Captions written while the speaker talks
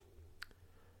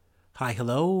Hi,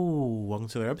 hello. Welcome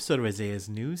to another episode of Isaiah's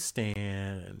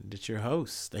Newsstand. It's your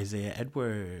host, Isaiah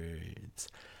Edwards.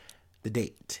 The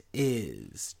date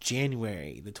is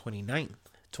January the 29th,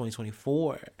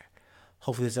 2024.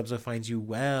 Hopefully this episode finds you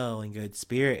well, in good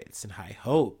spirits, and high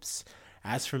hopes.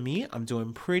 As for me, I'm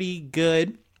doing pretty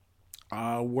good.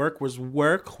 Work was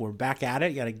work. We're back at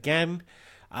it yet again.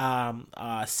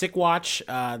 Sick watch.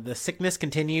 The sickness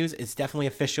continues. It's definitely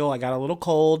official. I got a little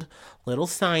cold, little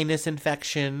sinus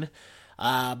infection,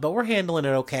 but we're handling it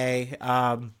okay.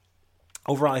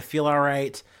 Overall, I feel all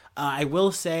right. I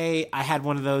will say I had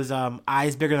one of those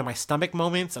eyes bigger than my stomach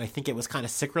moments, and I think it was kind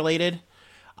of sick related.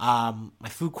 My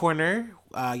food corner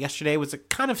yesterday was a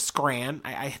kind of scran.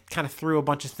 I kind of threw a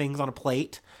bunch of things on a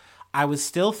plate. I was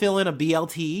still feeling a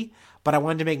BLT, but I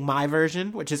wanted to make my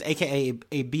version, which is AKA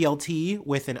a BLT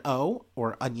with an O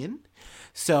or onion.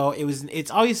 So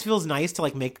it always feels nice to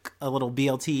like make a little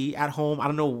BLT at home. I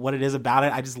don't know what it is about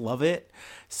it. I just love it.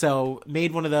 So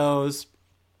made one of those.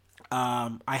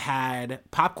 I had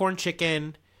popcorn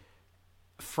chicken,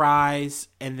 fries,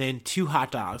 and then 2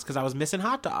 hot dogs because I was missing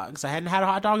hot dogs. I hadn't had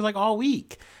hot dogs like all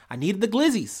week. I needed the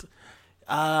glizzies.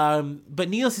 But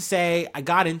needless to say, I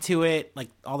got into it, like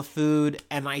all the food,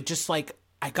 and I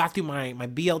got through my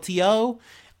BLTO,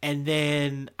 and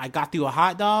then I got through a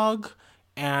hot dog,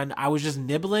 and I was just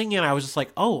nibbling, and I was just like,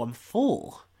 oh, I'm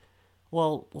full.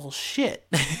 Well, shit.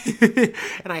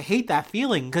 And I hate that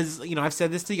feeling because, I've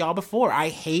said this to y'all before. I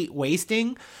hate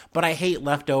wasting, but I hate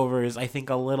leftovers, I think,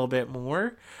 a little bit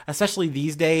more, especially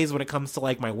these days when it comes to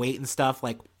like my weight and stuff.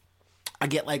 Like, I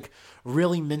get like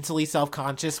really mentally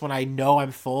self-conscious when I know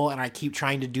I'm full and I keep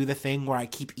trying to do the thing where I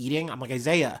keep eating. I'm like,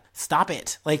 Isaiah, stop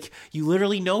it. Like, you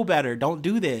literally know better. Don't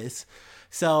do this.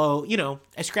 So,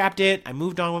 I scrapped it. I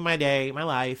moved on with my day, my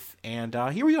life, and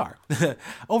here we are.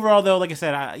 Overall, though, like I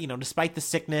said, despite the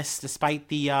sickness, despite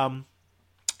the,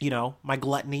 my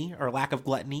gluttony or lack of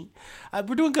gluttony,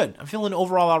 we're doing good. I'm feeling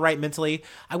overall all right mentally.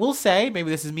 I will say, maybe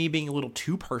this is me being a little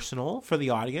too personal for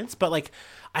the audience, but like,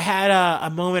 I had a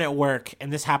moment at work,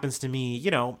 and this happens to me,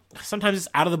 sometimes it's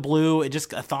out of the blue. A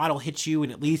thought will hit you,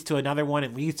 and it leads to another one,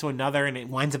 it leads to another, and it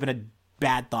winds up in a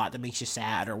bad thought that makes you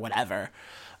sad or whatever.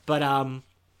 But I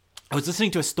was listening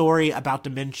to a story about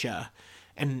dementia,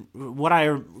 and what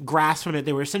I grasped from it,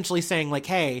 they were essentially saying like,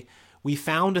 hey, we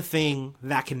found a thing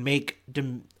that can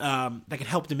that can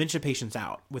help dementia patients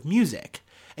out with music.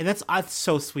 And that's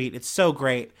so sweet. It's so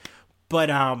great. But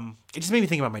it just made me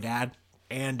think about my dad,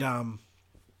 and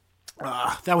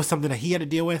that was something that he had to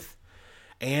deal with,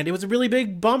 and it was a really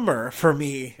big bummer for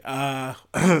me.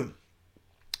 And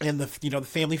the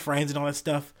family, friends, and all that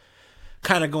stuff,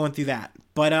 kind of going through that.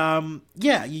 But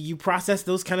yeah, you process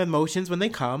those kind of emotions when they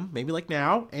come, maybe like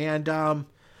now, and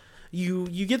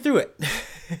you get through it.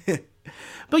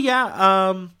 But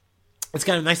yeah, it's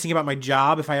kind of nice thing about my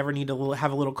job. If I ever need to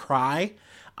have a little cry,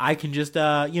 I can just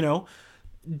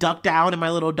duck down in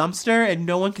my little dumpster, and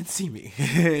no one can see me.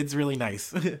 It's really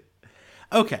nice.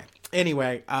 Okay.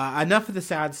 Anyway, enough of the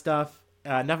sad stuff.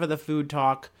 Enough of the food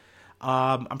talk.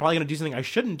 I'm probably going to do something I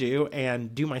shouldn't do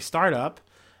and do my startup.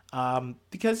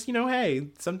 Because, hey,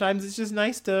 sometimes it's just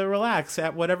nice to relax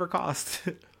at whatever cost.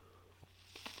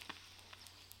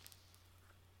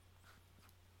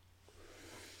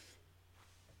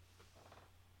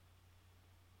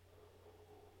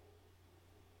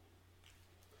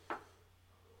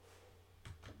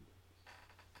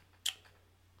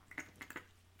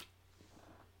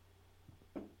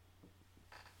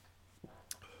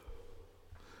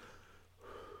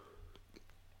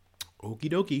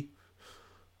 Okie dokie.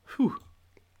 Whew.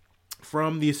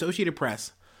 From the Associated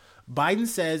Press, Biden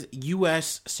says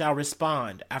U.S. shall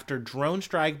respond after drone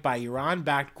strike by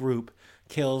Iran-backed group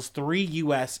kills three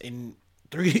U.S.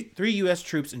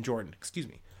 troops in Jordan. Excuse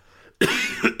me.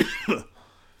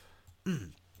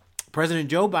 President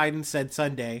Joe Biden said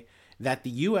Sunday that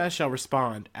the U.S. shall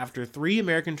respond after 3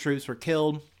 American troops were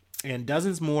killed and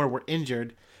dozens more were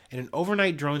injured in an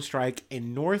overnight drone strike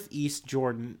in northeast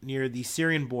Jordan near the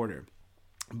Syrian border.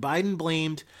 Biden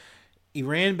blamed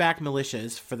Iran-backed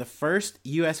militias for the first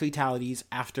U.S. fatalities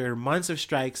after months of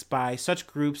strikes by such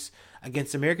groups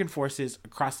against American forces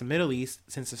across the Middle East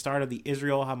since the start of the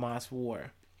Israel-Hamas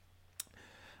war.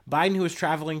 Biden, who was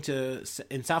traveling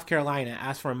in South Carolina,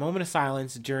 asked for a moment of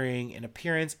silence during an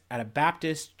appearance at a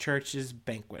Baptist church's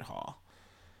banquet hall.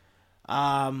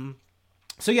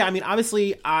 So yeah, I mean,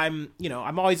 obviously, I'm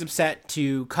always upset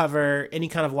to cover any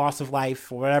kind of loss of life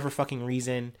for whatever fucking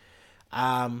reason.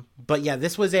 But yeah,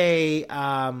 this was a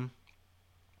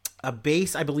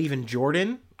base, I believe, in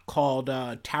Jordan called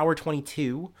Tower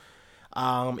 22.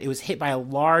 It was hit by a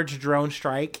large drone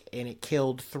strike, and it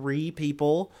killed 3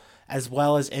 people as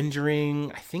well as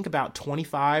injuring, I think, about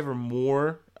 25 or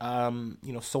more,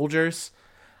 soldiers.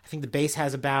 I think the base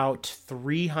has about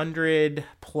 300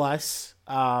 plus,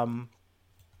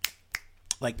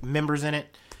 members in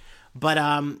it. But,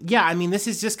 this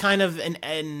is just kind of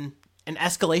an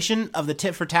escalation of the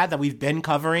tit for tat that we've been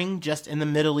covering just in the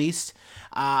Middle East.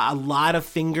 A lot of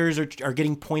fingers are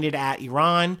getting pointed at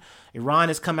Iran. Iran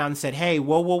has come out and said, hey,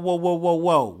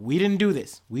 whoa. We didn't do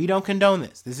this. We don't condone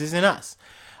this. This isn't us.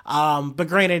 But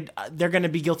granted, they're going to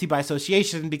be guilty by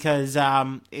association because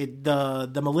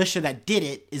the militia that did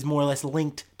it is more or less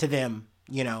linked to them,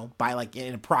 by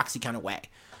in a proxy kind of way.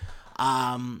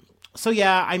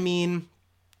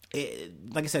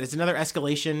 Like I said, it's another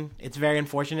escalation. It's very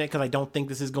unfortunate because I don't think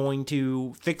this is going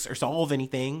to fix or solve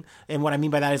anything. And what I mean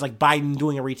by that is Biden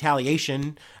doing a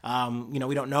retaliation.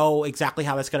 We don't know exactly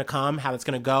how that's going to come, how that's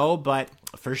going to go, but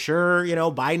for sure,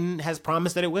 Biden has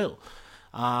promised that it will.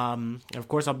 And of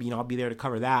course, I'll be there to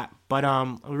cover that. But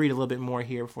I'll read a little bit more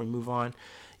here before we move on.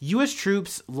 U.S.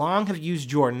 troops long have used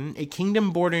Jordan, a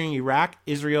kingdom bordering Iraq,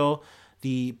 Israel,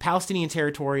 the Palestinian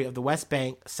territory of the West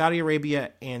Bank, Saudi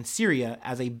Arabia, and Syria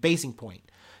as a basing point.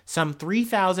 Some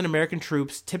 3,000 American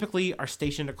troops typically are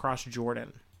stationed across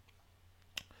Jordan.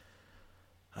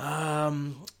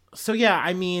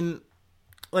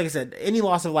 Like I said, any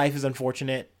loss of life is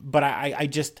unfortunate, but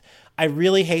I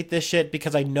really hate this shit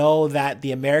because I know that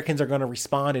the Americans are going to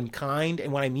respond in kind.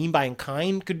 And what I mean by in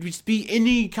kind could just be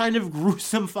any kind of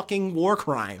gruesome fucking war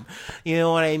crime. You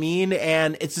know what I mean?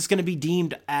 And it's just going to be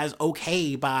deemed as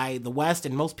okay by the West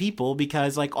and most people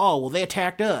because they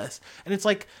attacked us. And it's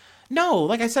no,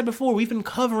 like I said before, we've been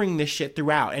covering this shit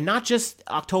throughout, and not just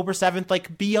October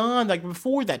 7th, beyond,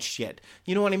 before that shit.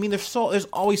 You know what I mean? There's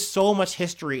always so much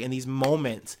history in these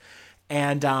moments.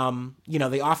 And,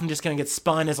 they often just kind of get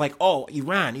spun as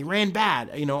Iran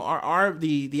bad.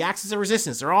 The axis of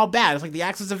resistance, they're all bad. It's the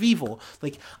axis of evil.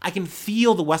 I can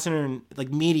feel the Western,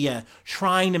 media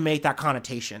trying to make that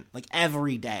connotation,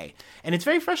 every day. And it's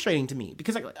very frustrating to me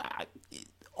because,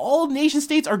 all nation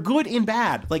states are good and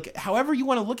bad. However you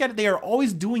want to look at it, they are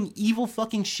always doing evil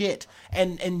fucking shit.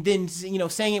 And then,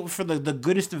 saying it for the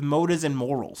goodest of motives and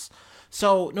morals.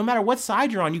 So no matter what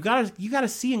side you're on, you gotta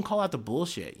see and call out the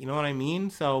bullshit. You know what I mean?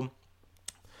 So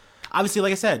obviously,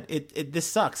 like I said, this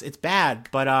sucks. It's bad,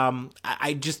 but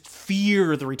I just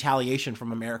fear the retaliation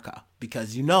from America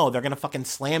because they're gonna fucking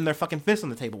slam their fucking fist on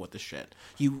the table with this shit.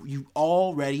 You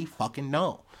already fucking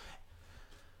know.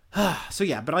 So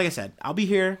yeah, but like I said, I'll be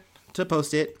here to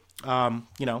post it.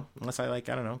 Unless I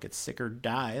get sick or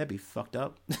die, that'd be fucked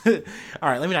up. All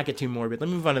right, let me not get too morbid. Let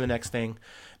me move on to the next thing.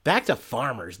 Back to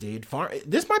farmers, dude.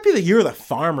 This might be the year of the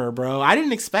farmer, bro. I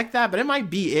didn't expect that, but it might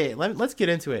be it. Let's get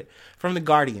into it. From The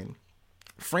Guardian.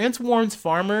 France warns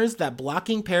farmers that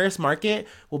blocking Paris market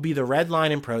will be the red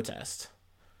line in protest.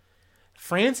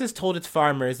 France has told its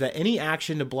farmers that any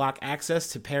action to block access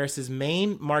to Paris's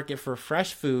main market for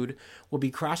fresh food will be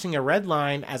crossing a red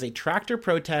line as a tractor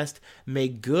protest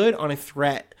made good on a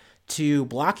threat to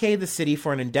blockade the city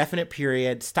for an indefinite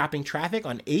period, stopping traffic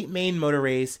on 8 main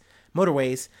motorways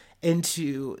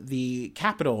into the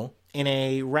capital in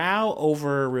a row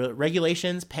over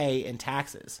regulations, pay, and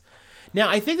taxes. Now,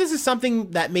 I think this is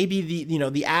something that maybe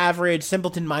the average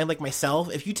simpleton mind like myself,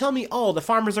 if you tell me, oh, the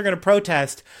farmers are going to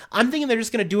protest, I'm thinking they're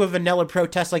just going to do a vanilla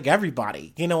protest like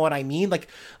everybody. You know what I mean?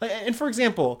 And for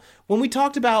example, when we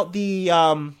talked about the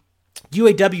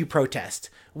UAW protest,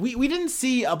 we didn't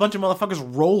see a bunch of motherfuckers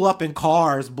roll up in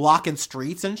cars blocking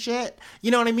streets and shit.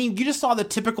 You know what I mean? You just saw the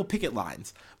typical picket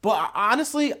lines. But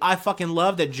honestly, I fucking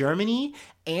love that Germany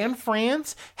and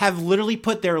France have literally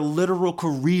put their literal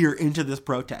career into this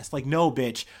protest. No,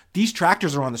 bitch, these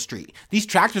tractors are on the street. These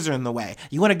tractors are in the way.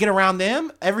 You want to get around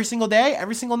them every single day,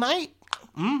 every single night?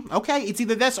 Okay, it's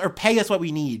either this or pay us what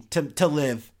we need to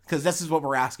live. Because this is what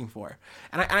we're asking for.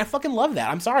 And I fucking love that.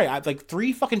 I'm sorry. I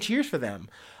 3 fucking cheers for them.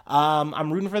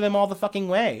 I'm rooting for them all the fucking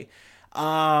way.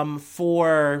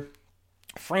 For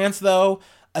France, though,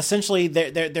 essentially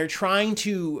they're trying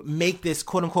to make this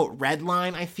quote unquote red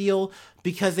line, I feel,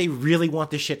 because they really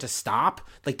want this shit to stop.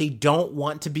 They don't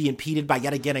want to be impeded by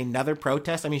yet again another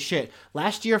protest. I mean, shit.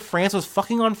 Last year, France was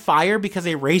fucking on fire because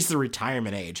they raised the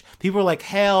retirement age. People were like,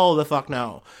 hell the fuck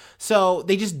no. So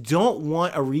they just don't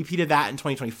want a repeat of that in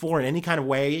 2024 in any kind of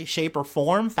way, shape, or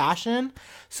form, fashion.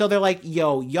 So they're like,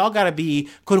 yo, y'all gotta be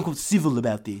quote unquote civil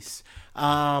about this.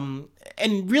 And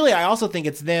really, I also think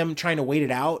it's them trying to wait it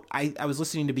out. I was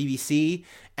listening to BBC,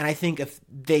 and I think if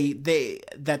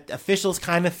that officials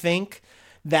kind of think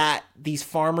that these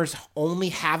farmers only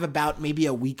have about maybe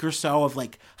a week or so of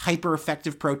hyper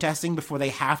effective protesting before they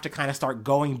have to kind of start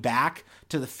going back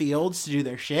to the fields to do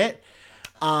their shit.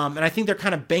 And I think they're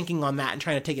kind of banking on that and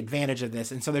trying to take advantage of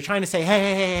this. And so they're trying to say,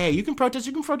 hey, you can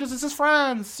protest, this is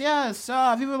France, yes,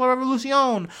 vive la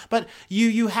revolution. But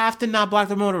you have to not block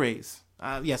the motorways.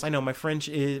 Yes, I know, my French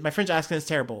accent is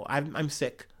terrible. I'm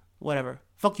sick. Whatever.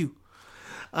 Fuck you.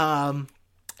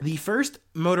 The first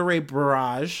motorway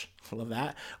barrage, I love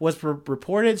that, was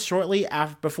reported shortly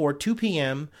before 2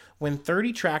 p.m. when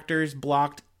 30 tractors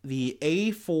blocked the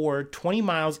A4 20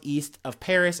 miles east of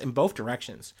Paris in both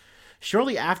directions.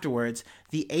 Shortly afterwards,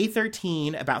 the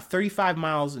A13, about 35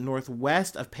 miles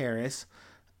northwest of Paris,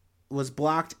 was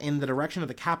blocked in the direction of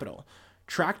the capital.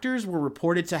 Tractors were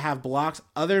reported to have blocked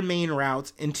other main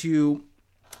routes into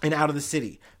and out of the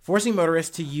city, forcing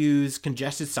motorists to use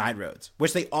congested side roads,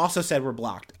 which they also said were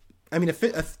blocked. I mean,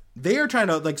 if they are trying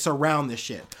to like surround this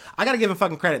shit, I gotta give them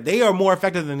fucking credit. They are more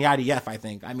effective than the IDF, I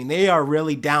think. I mean, they are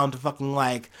really down to fucking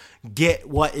like get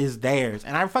what is theirs,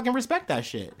 and I fucking respect that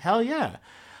shit. Hell yeah.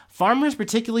 Farmers,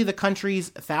 particularly the country's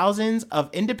thousands of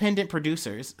independent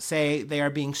producers, say they are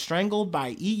being strangled by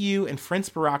EU and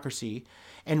French bureaucracy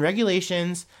and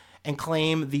regulations and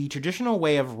claim the traditional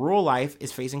way of rural life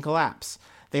is facing collapse.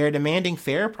 They are demanding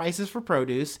fair prices for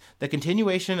produce, the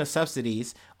continuation of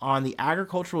subsidies on the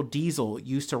agricultural diesel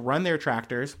used to run their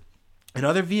tractors and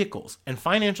other vehicles, and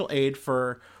financial aid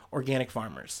for organic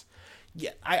farmers.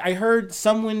 Yeah, I heard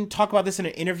someone talk about this in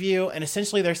an interview, and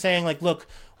essentially they're saying, like, look,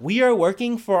 we are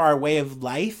working for our way of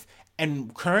life,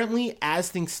 and currently, as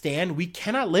things stand, we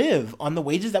cannot live on the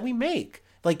wages that we make.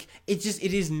 Like, it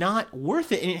is not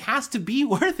worth it, and it has to be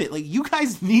worth it. Like, you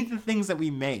guys need the things that we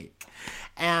make.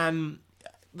 And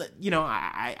you know,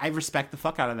 I respect the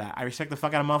fuck out of that. I respect the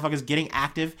fuck out of motherfuckers getting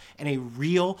active in a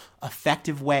real,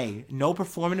 effective way. No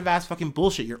performative ass fucking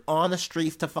bullshit. You're on the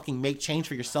streets to fucking make change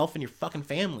for yourself and your fucking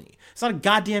family. It's not a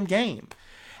goddamn game.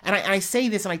 And I say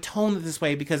this and I tone it this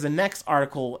way because the next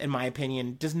article, in my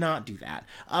opinion, does not do that.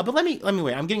 But let me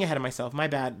wait. I'm getting ahead of myself. My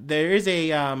bad. There is a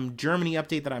Germany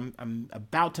update that I'm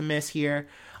about to miss here.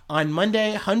 On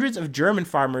Monday, hundreds of German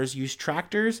farmers used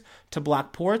tractors to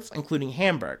block ports, including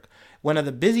Hamburg, one of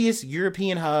the busiest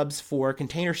European hubs for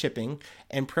container shipping,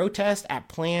 and protest at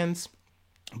plans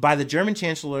by the German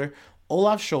Chancellor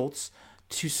Olaf Scholz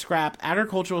to scrap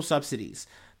agricultural subsidies.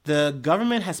 The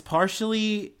government has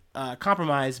partially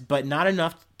compromised, but not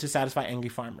enough to satisfy angry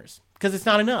farmers. Because it's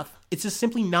not enough. It's just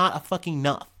simply not a fucking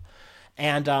enough.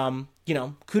 And, you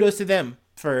know, kudos to them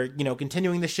for, you know,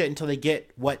 continuing the shit until they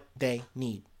get what they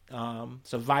need.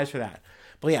 So vibes for that.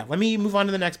 But yeah, let me move on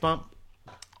to the next bump.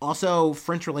 Also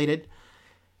French related,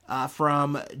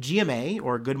 from GMA,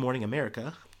 or Good Morning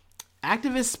America.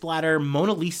 Activists splatter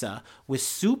Mona Lisa with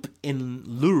soup in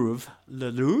Louvre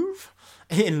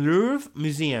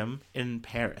Museum in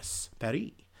Paris.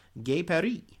 Gay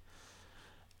Paris.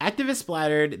 Activists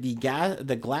splattered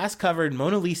the glass-covered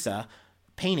Mona Lisa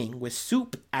painting with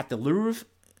soup at the Louvre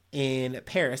in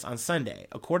Paris on Sunday,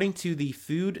 according to the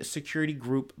food security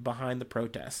group behind the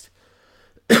protest.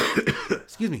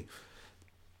 Excuse me.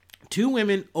 Two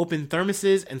women opened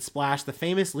thermoses and splashed the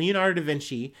famous Leonardo da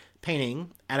Vinci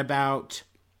painting at about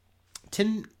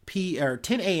 10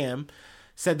 a.m.,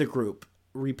 said the group.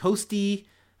 Riposti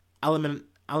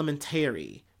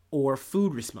Alimentari, or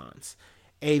food response.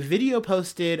 A video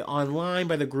posted online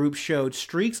by the group showed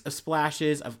streaks of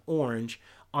splashes of orange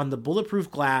on the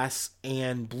bulletproof glass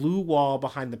and blue wall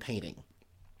behind the painting.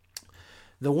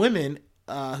 The women,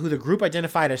 who the group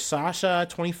identified as Sasha,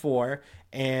 24,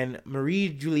 and Marie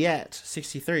Juliette,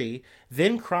 63,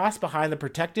 then crossed behind the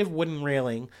protective wooden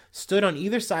railing, stood on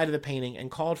either side of the painting, and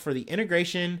called for the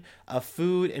integration of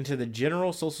food into the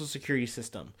general social security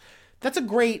system. That's a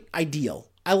great ideal.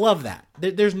 I love that.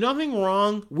 There's nothing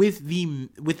wrong with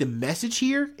the message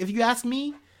here, if you ask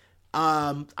me.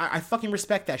 I fucking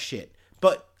respect that shit.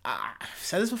 But I've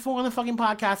said this before on the fucking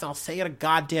podcast, and I'll say it a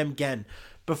goddamn again.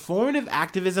 Performative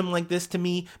activism like this to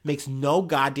me makes no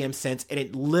goddamn sense, and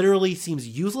it literally seems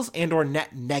useless and or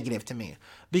net negative to me.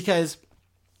 Because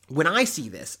when I see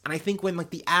this, and I think when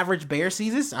like the average bear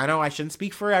sees this, I know I shouldn't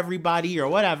speak for everybody or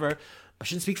whatever, I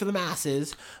shouldn't speak for the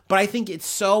masses, but I think it's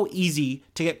so easy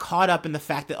to get caught up in the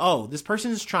fact that, oh, this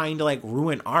person is trying to like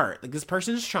ruin art. Like this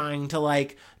person is trying to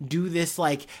like do this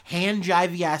like hand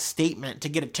jivey ass statement to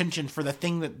get attention for the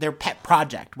thing that their pet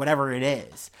project, whatever it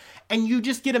is. And you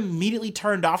just get immediately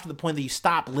turned off to the point that you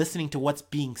stop listening to what's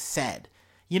being said.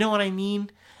 You know what I mean?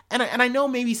 And I know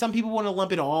maybe some people want to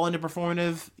lump it all into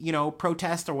performative, you know,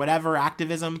 protest or whatever,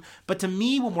 activism. But to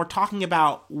me, when we're talking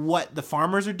about what the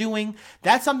farmers are doing,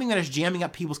 that's something that is jamming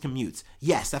up people's commutes.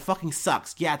 Yes, that fucking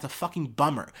sucks. Yeah, it's a fucking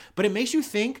bummer. But it makes you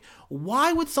think,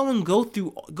 why would someone go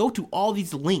to all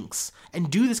these links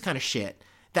and do this kind of shit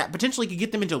that potentially could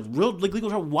get them into real legal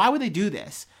trouble. Why would they do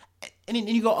this? And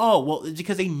you go, oh, well, it's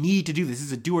because they need to do this. This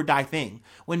is a do or die thing.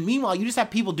 When meanwhile, you just have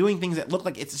people doing things that look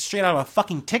like it's straight out of a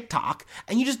fucking TikTok,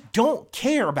 and you just don't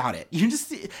care about it.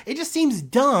 It just seems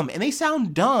dumb, and they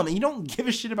sound dumb, and you don't give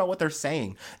a shit about what they're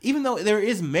saying, even though there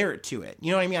is merit to it.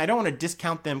 You know what I mean? I don't want to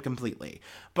discount them completely,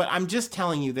 but I'm just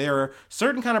telling you there are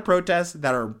certain kind of protests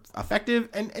that are effective,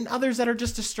 and others that are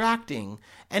just distracting.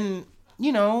 And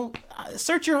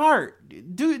search your heart.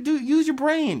 Do use your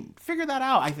brain. Figure that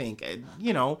out. I think.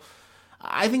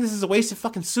 I think this is a waste of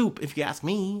fucking soup, if you ask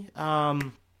me.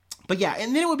 But yeah,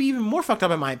 and then it would be even more fucked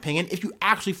up, in my opinion, if you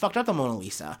actually fucked up the Mona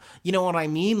Lisa. You know what I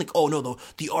mean? Like, oh no,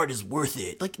 the art is worth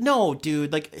it. Like, no,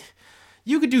 dude. Like,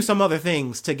 you could do some other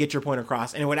things to get your point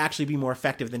across, and it would actually be more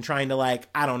effective than trying to, like,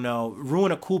 I don't know,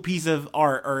 ruin a cool piece of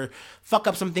art or fuck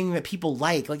up something that people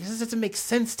like. Like, this just doesn't make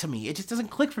sense to me. It just doesn't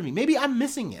click for me. Maybe I'm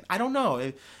missing it. I don't know.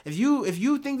 If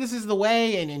you think this is the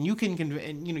way, and you can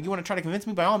you want to try to convince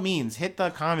me, by all means, hit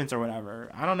the comments or whatever.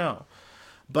 I don't know.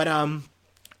 But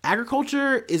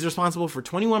agriculture is responsible for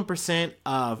 21%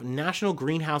 of national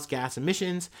greenhouse gas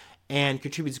emissions and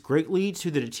contributes greatly to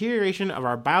the deterioration of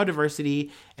our biodiversity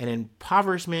and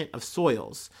impoverishment of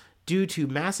soils due to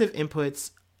massive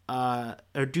inputs,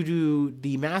 or due to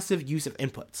the massive use of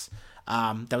inputs.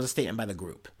 That was a statement by the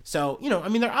group. So,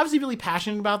 they're obviously really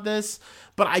passionate about this,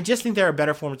 but I just think there are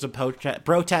better forms of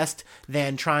protest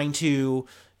than trying to,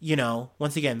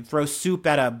 once again, throw soup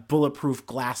at a bulletproof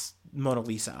glass Mona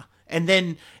Lisa. And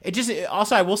then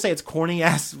also, I will say it's corny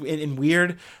ass and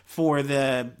weird for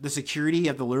the security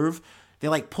of the Louvre. They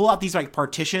like pull out these like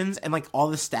partitions, and like all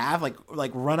the staff like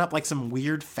run up like some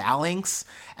weird phalanx.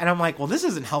 And I'm like, well, this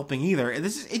isn't helping either. And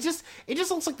it just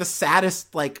looks like the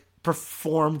saddest like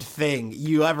performed thing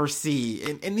you ever see.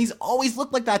 And these always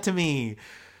look like that to me.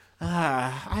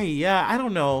 I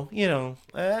don't know.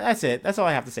 That's it. That's all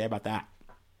I have to say about that.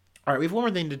 All right, we have one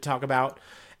more thing to talk about,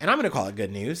 and I'm going to call it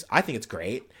good news. I think it's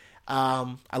great.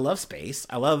 I love space.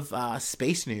 I love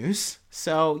space news.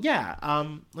 So yeah,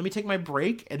 let me take my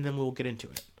break and then we'll get into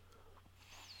it.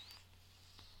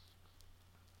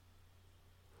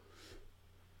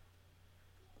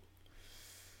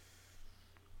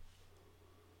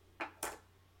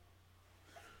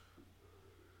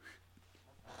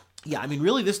 Yeah,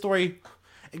 really this story,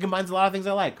 it combines a lot of things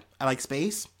I like. I like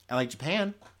space. I like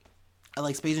Japan. I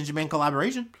like space and Japan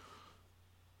collaboration.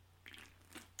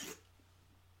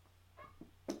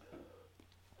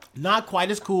 Not quite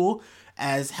as cool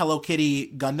as Hello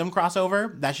Kitty Gundam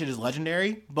crossover. That shit is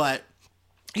legendary, but,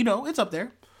 it's up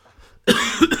there.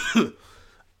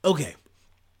 Okay.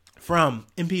 From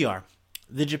NPR.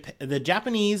 The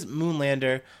Japanese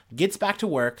moonlander gets back to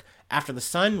work after the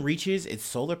sun reaches its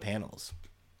solar panels.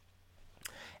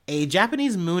 A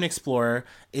Japanese moon explorer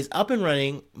is up and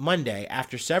running Monday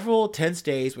after several tense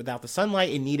days without the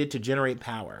sunlight it needed to generate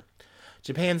power.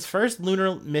 Japan's first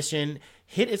lunar mission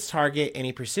hit its target in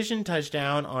a precision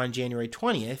touchdown on January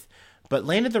 20th, but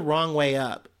landed the wrong way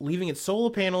up, leaving its solar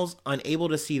panels unable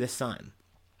to see the sun.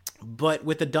 But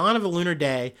with the dawn of the lunar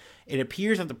day, it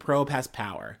appears that the probe has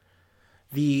power.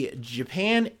 The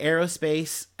Japan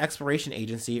Aerospace Exploration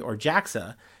Agency, or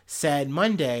JAXA, said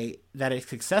Monday that it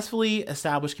successfully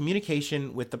established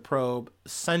communication with the probe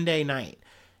Sunday night,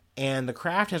 and the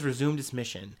craft has resumed its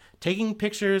mission, taking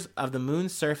pictures of the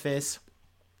moon's surface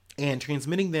and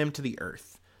transmitting them to the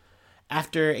Earth.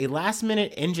 After a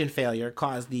last-minute engine failure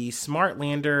caused the Smart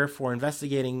Lander for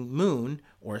Investigating Moon,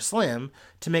 or SLIM,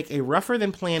 to make a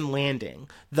rougher-than-planned landing,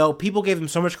 though people gave them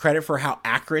so much credit for how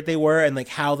accurate they were and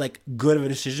how good of a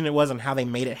decision it was on how they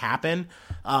made it happen.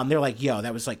 They're like, yo,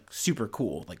 that was super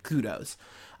cool, kudos.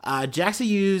 JAXA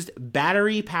used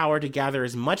battery power to gather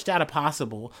as much data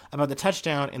possible about the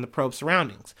touchdown and the probe's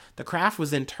surroundings. The craft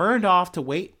was then turned off to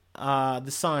wait for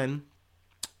the sun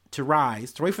to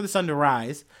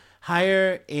rise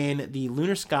higher in the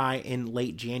lunar sky in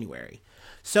late January.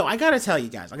 So I gotta tell you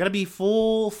guys, I gotta be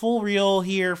full real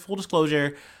here, full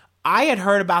disclosure. I had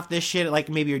heard about this shit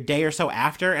maybe a day or so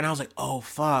after, and I was like, oh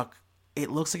fuck, it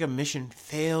looks like a mission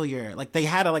failure. They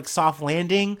had a soft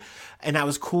landing, and that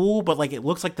was cool, but it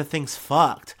looks like the thing's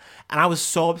fucked. And I was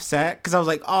so upset because I was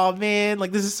like, oh man,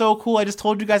 this is so cool. I just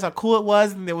told you guys how cool it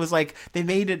was, and it was they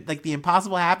made it the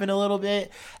impossible happen a little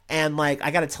bit. And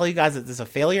I gotta tell you guys that this is a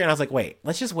failure. And I was like, wait,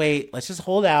 let's just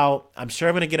hold out. I'm sure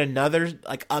I'm gonna get another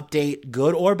update,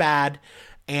 good or bad.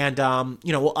 And,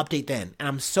 we'll update then. And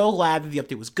I'm so glad that the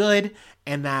update was good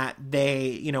and that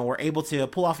they, were able to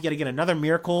pull off yet again another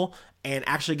miracle and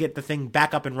actually get the thing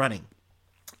back up and running.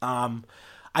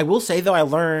 I will say, though, I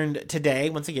learned today,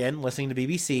 once again, listening to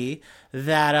BBC,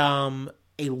 that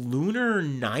a lunar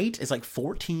night is like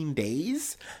 14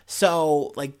 days.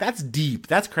 So like that's deep.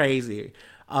 That's crazy.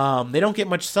 They don't get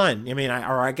much sun. I mean,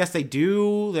 I guess they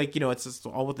do. Like, it's just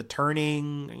all with the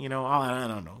turning. I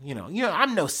don't know.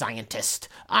 I'm no scientist.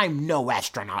 I'm no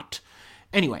astronaut.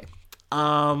 Anyway,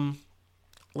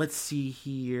 let's see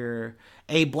here.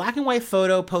 A black and white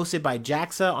photo posted by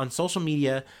JAXA on social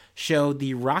media showed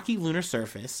the rocky lunar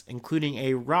surface, including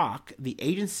a rock the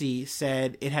agency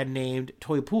said it had named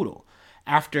Toipudo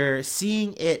after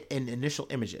seeing it in initial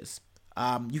images.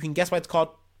 You can guess why it's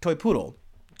called Toipudo.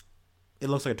 It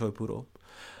looks like a toy poodle.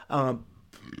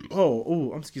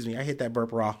 Excuse me. I hit that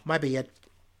burp raw. My bad.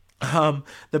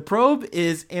 The probe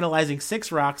is analyzing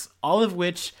 6 rocks, all of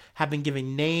which have been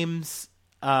given names.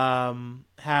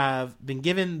 Have been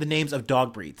given the names of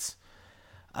dog breeds.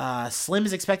 Slim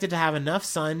is expected to have enough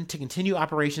sun to continue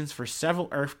operations for several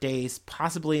Earth days,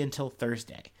 possibly until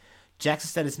Thursday. JAXA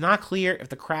said it's not clear if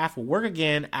the craft will work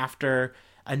again after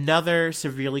another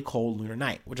severely cold lunar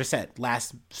night, which I said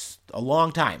lasts a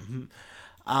long time.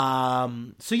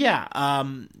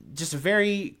 Just a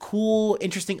very cool,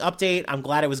 interesting update. I'm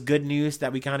glad it was good news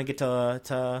that we kind of get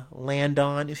to land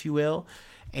on, if you will.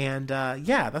 And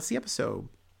that's the episode.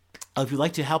 If you'd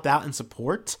like to help out and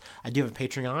support, I do have a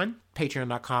Patreon,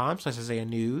 patreon.com/Isaiah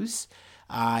News.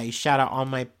 I shout out all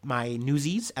my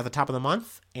newsies at the top of the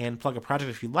month and plug a project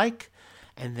if you'd like.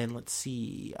 And then let's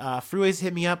see. Free ways to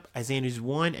hit me up,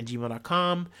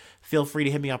 IsaiahNews1@gmail.com. Feel free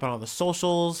to hit me up on all the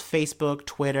socials, Facebook,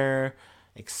 Twitter,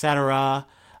 etc.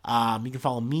 You can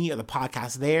follow me or the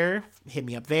podcast there. Hit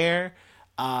me up there.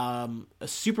 A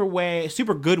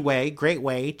super good way, great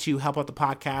way to help out the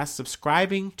podcast,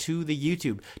 subscribing to the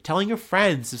YouTube, telling your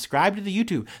friends, subscribe to the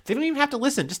YouTube. They don't even have to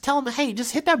listen. Just tell them, hey,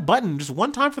 just hit that button just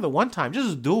one time for the one time.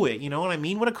 Just do it. You know what I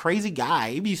mean? What a crazy guy.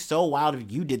 It'd be so wild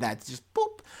if you did that. Just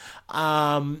boop.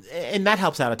 And that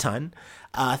helps out a ton.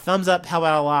 Thumbs up help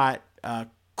out a lot.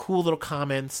 Cool little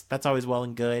comments. That's always well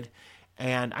and good.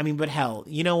 And I mean, but hell,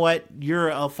 you know what? You're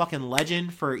a fucking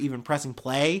legend for even pressing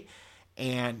play.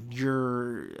 And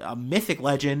you're a mythic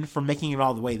legend for making it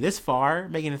all the way this far,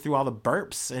 making it through all the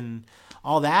burps and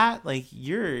all that. Like,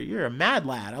 you're a mad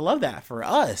lad. I love that for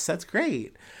us. That's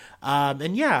great.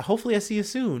 Hopefully I see you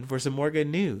soon for some more good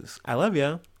news. I love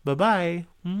you. Bye-bye.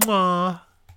 Mwah.